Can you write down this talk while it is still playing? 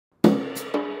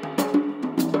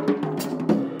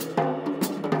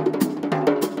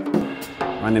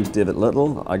name's David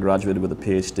Lyttle. I graduated with a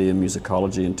PhD in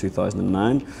Musicology in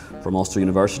 2009 from Ulster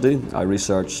University. I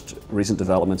researched recent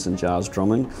developments in jazz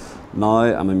drumming. Now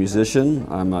I'm a musician,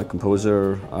 I'm a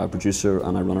composer, a producer,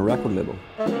 and I run a record label.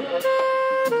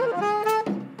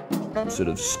 Sort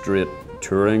of straight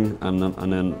touring, and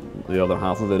then the other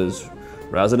half of it is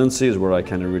residency, is where I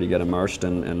kind of really get immersed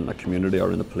in a community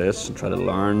or in a place and try to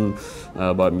learn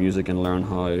about music and learn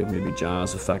how maybe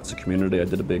jazz affects the community. I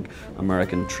did a big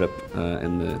American trip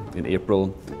in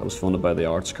April. I was funded by the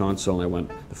Arts Council, and I went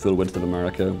the full width of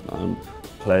America and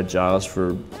played jazz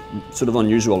for sort of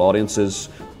unusual audiences,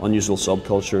 unusual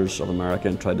subcultures of America,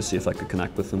 and tried to see if I could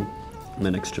connect with them. My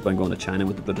next trip I'm going to China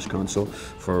with the British Council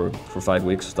for 5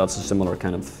 weeks. That's a similar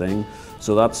kind of thing.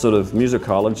 So that sort of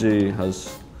musicology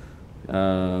has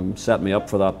set me up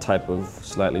for that type of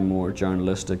slightly more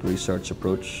journalistic research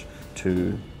approach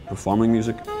to performing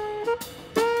music.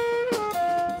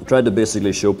 I tried to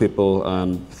basically show people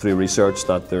through research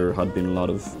that there had been a lot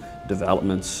of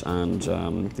developments, and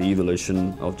the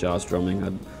evolution of jazz drumming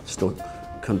had still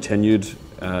continued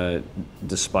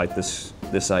despite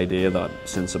this idea that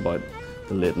since about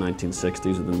the late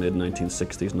 1960s or the mid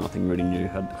 1960s, nothing really new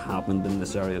had happened in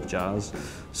this area of jazz.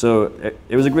 So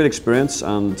it was a great experience,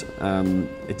 and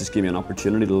it just gave me an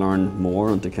opportunity to learn more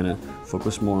and to kind of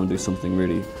focus more and do something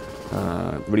really,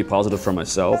 really positive for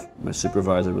myself. My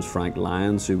supervisor was Frank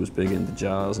Lyons, who was big into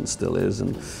jazz and still is,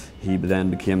 and he then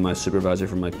became my supervisor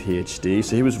for my PhD.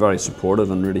 So he was very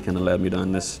supportive and really kind of led me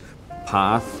down this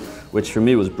path, which for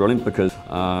me was brilliant because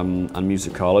and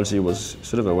musicology was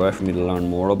sort of a way for me to learn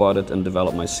more about it and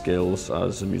develop my skills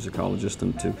as a musicologist,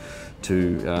 and to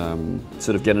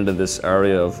sort of get into this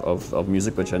area of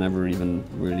music which I never even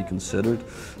really considered.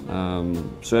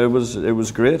 So it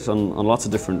was great on lots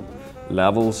of different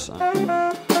levels.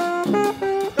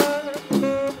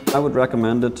 I would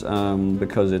recommend it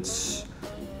because it's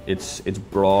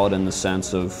broad in the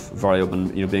sense of very open,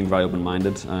 being very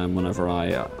open-minded. Whenever I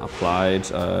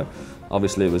applied,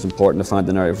 obviously it was important to find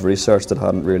an area of research that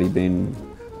hadn't really been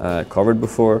covered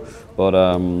before. But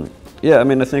yeah, I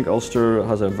mean, I think Ulster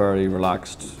has a very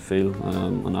relaxed feel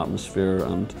and atmosphere,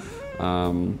 and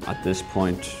at this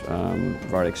point,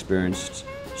 very experienced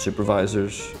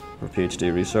supervisors for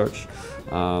PhD research.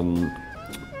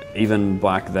 Even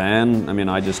back then, I mean,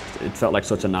 it felt like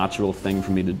such a natural thing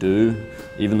for me to do.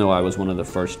 Even though I was one of the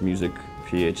first music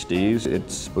PhDs,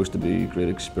 it's supposed to be a great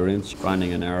experience.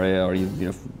 Finding an area, or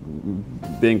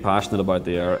being passionate about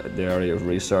the area of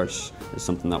research is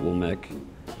something that will make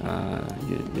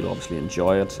you'll obviously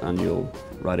enjoy it, and you'll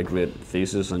write a great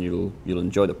thesis, and you'll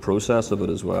enjoy the process of it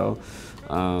as well.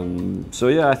 So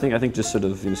yeah, I think just sort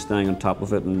of staying on top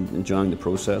of it and enjoying the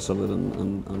process of it,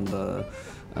 and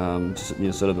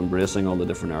just, sort of embracing all the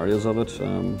different areas of it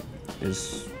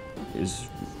is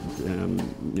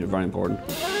very important.